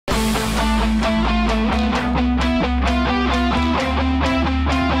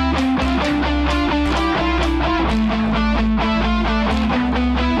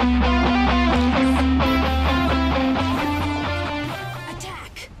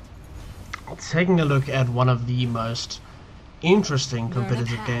taking a look at one of the most interesting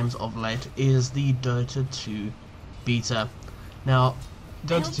competitive games of late is the Dota 2 beta. Now,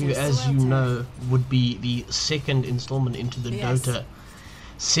 Dota 2, as you know, would be the second installment into the Dota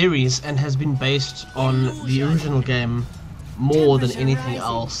series and has been based on the original game more than anything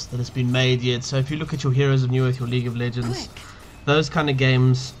else that has been made yet. So if you look at your Heroes of Newerth, your League of Legends, those kind of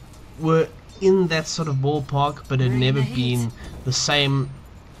games were in that sort of ballpark, but had never been the same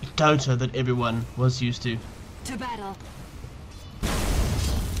Dota that everyone was used to. To battle.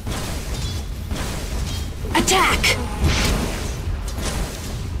 Attack!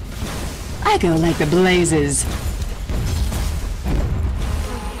 I go like the blazes.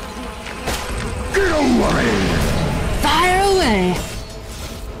 Get away! Fire away!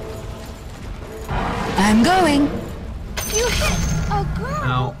 I'm going. You hit a girl.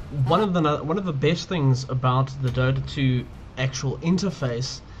 Now, one of the best things about the Dota 2 actual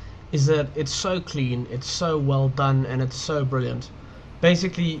interface is that it's so clean, it's so well done, and it's so brilliant.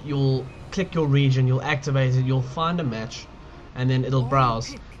 Basically, you'll click your region, you'll activate it, you'll find a match, and then it'll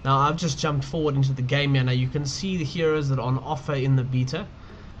browse. Now, I've just jumped forward into the game here. Now, you can see the heroes that are on offer in the beta.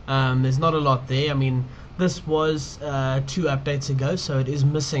 There's not a lot there. I mean, this was 2 updates ago, so it is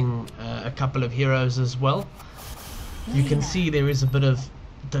missing a couple of heroes as well. You can see there is a bit of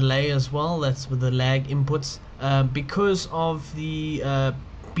delay as well. That's with the lag inputs because of the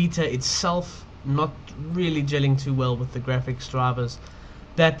beta itself not really gelling too well with the graphics drivers.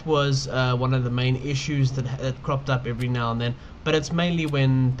 That was one of the main issues that cropped up every now and then, but it's mainly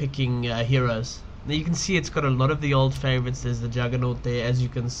when picking heroes. Now you can see it's got a lot of the old favorites. There's the Juggernaut there, as you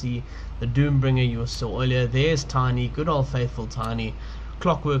can see, the Doombringer you saw earlier. There's Tiny, good old faithful Tiny,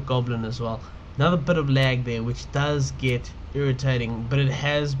 Clockwork Goblin as well. Another bit of lag there, which does get irritating, but it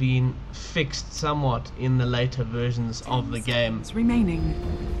has been fixed somewhat in the later versions of the game. Remaining.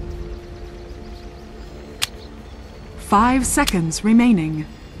 5 seconds remaining.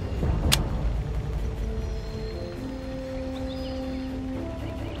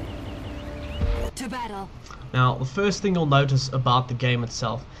 To battle. Now, the first thing you'll notice about the game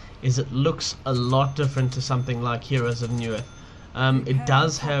itself is it looks a lot different to something like Heroes of Newerth. It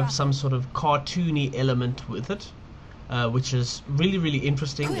does have some sort of cartoony element with it, which is really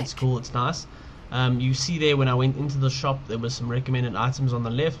interesting. It's cool, it's nice. You see there when I went into the shop, there was some recommended items on the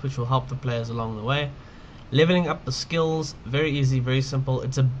left which will help the players along the way. Leveling up the skills, very easy, very simple.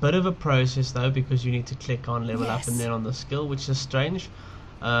 It's a bit of a process though, because you need to click on level up and then on the skill, which is strange.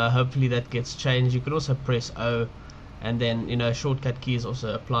 Hopefully that gets changed. You can also press O, and then, you know, shortcut keys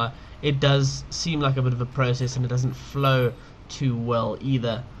also apply. It does seem like a bit of a process, and it doesn't flow too well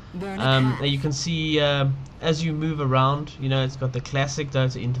either. You can see as you move around, you know, it's got the classic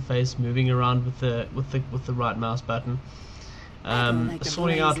Dota interface, moving around with the right mouse button,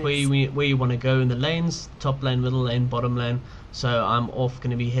 sorting out where you want to go in the lanes, top lane, middle lane, bottom lane. So I'm off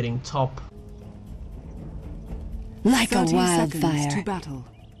going to be heading top. Like a 30 seconds wildfire. to battle.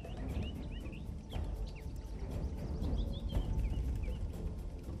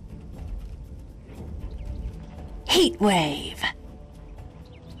 Heat wave.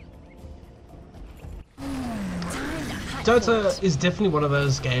 Dota is definitely one of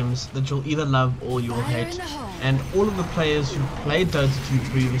those games that you'll either love or you'll hate, and all of the players who played Dota 2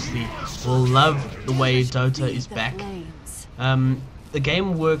 previously will love the way Dota is back. The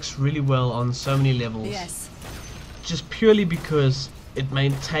game works really well on so many levels, just purely because it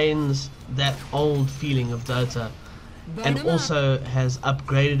maintains that old feeling of Dota and also has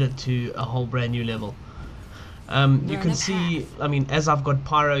upgraded it to a whole brand new level. You can see, I mean, as I've got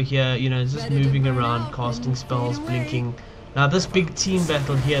Pyro here, you know, just moving around, casting spells, blinking. Now this big team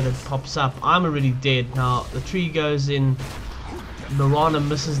battle here that pops up, I'm already dead. Now the tree goes in, Mirana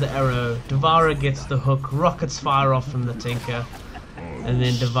misses the arrow, Devourer gets the hook, rockets fire off from the Tinker, and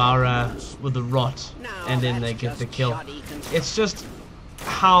then Devourer with the rot, and then they get the kill. It's just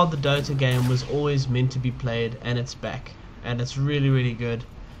how the Dota game was always meant to be played, and it's back, and it's really good.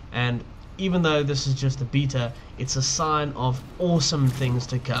 And even though this is just a beta, it's a sign of awesome things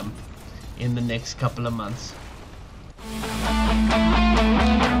to come in the next couple of months.